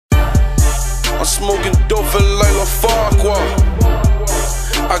I'm smoking dope, feeling like La Farquhar.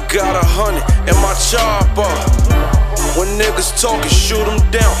 I got 100 in my chopper. When niggas talking, shoot them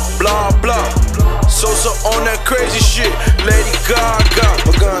down, blah blah. Sosa on that crazy shit, Lady Gaga.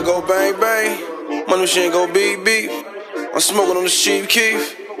 My gun go bang bang, my machine go beep beep. I'm smoking on the sheep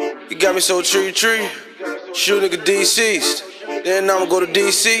Keef. You got me so tree. Shoot nigga deceased. Then I'ma go to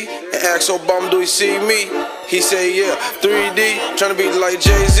DC and ask Obama, do he see me? He say yeah, 3D, tryna be like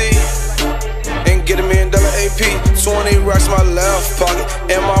Jay-Z. And get $1 million AP, 20 racks in my left pocket,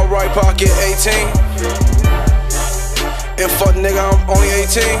 in my right pocket 18. And fuck nigga, I'm only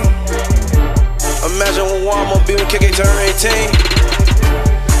 18. Imagine what I'ma be when KK turn 18.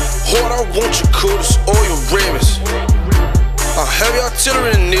 What I want your coolest, all your ribbons. I heavy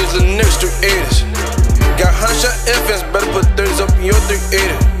artillery in these little niggas 380s. Got 100-shot infants, better put 30s up in your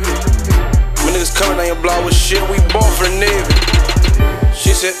 380. When niggas coming on your block with shit, we bought for the Navy.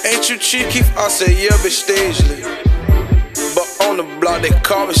 She said, ain't you cheap, Keef? I said, yeah, bitch, stagely. But on the block, they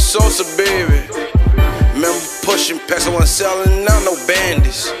call me Sosa, baby. Remember pushing packs, I wasn't selling out no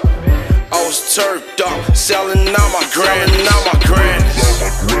bandits. I was turned up, selling out my grannies.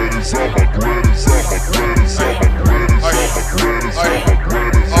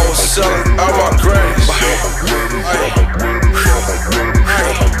 I was selling out my grannies.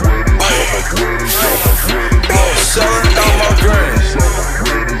 Selling out my grannies.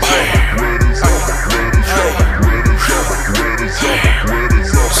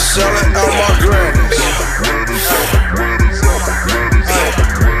 Selling out my grannies.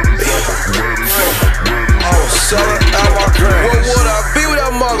 Selling out my grannies. What would I be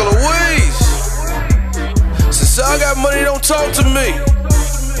without Margo Louise? Since I got money, don't talk to me.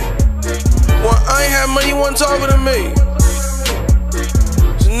 When I ain't had money, you wasn't talking to me.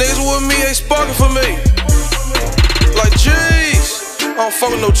 So niggas with me ain't sparking for me. Like G's, I don't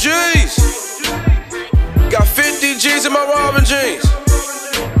fuck with no G's. Got 50 G's in my Robin jeans.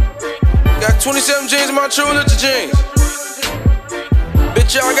 Got 27 G's in my True Religion jeans.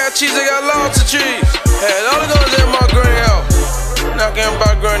 Bitch, y'all got cheese, I got lots of cheese. Had all the guns in my granny house. Now I can't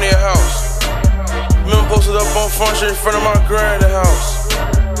buy granny a house. Remember posted up on Front Street in front of my granny house.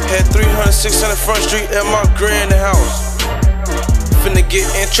 Had 300, 600 Front Street at my granny house. Finna get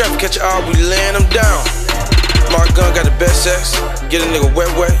in traffic, catch a eye, we laying them down. My gun got the best sex, get a nigga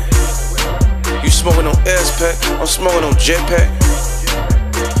wet. You smoking on S-Pack, I'm smoking on Jetpack.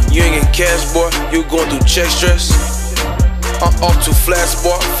 You ain't getting cash, boy, you going through check stress. I'm off too flash,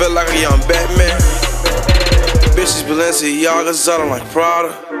 boy, feel like a young Batman. Bitches Balenciagas, I don't like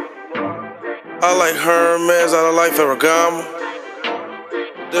Prada. I like Hermes, I don't like Ferragamo.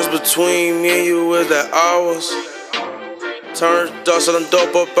 Just between me and you is that hours. Turned up, selling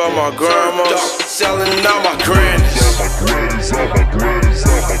dope up out my grandma's. Selling out my grannies.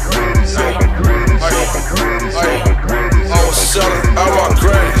 I was selling out my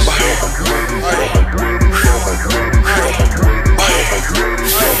grannies.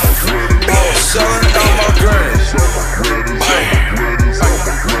 I was selling out my grannies.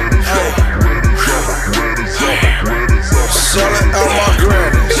 Selling out my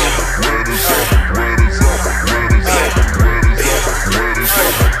grannies.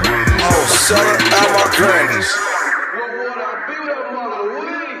 I was selling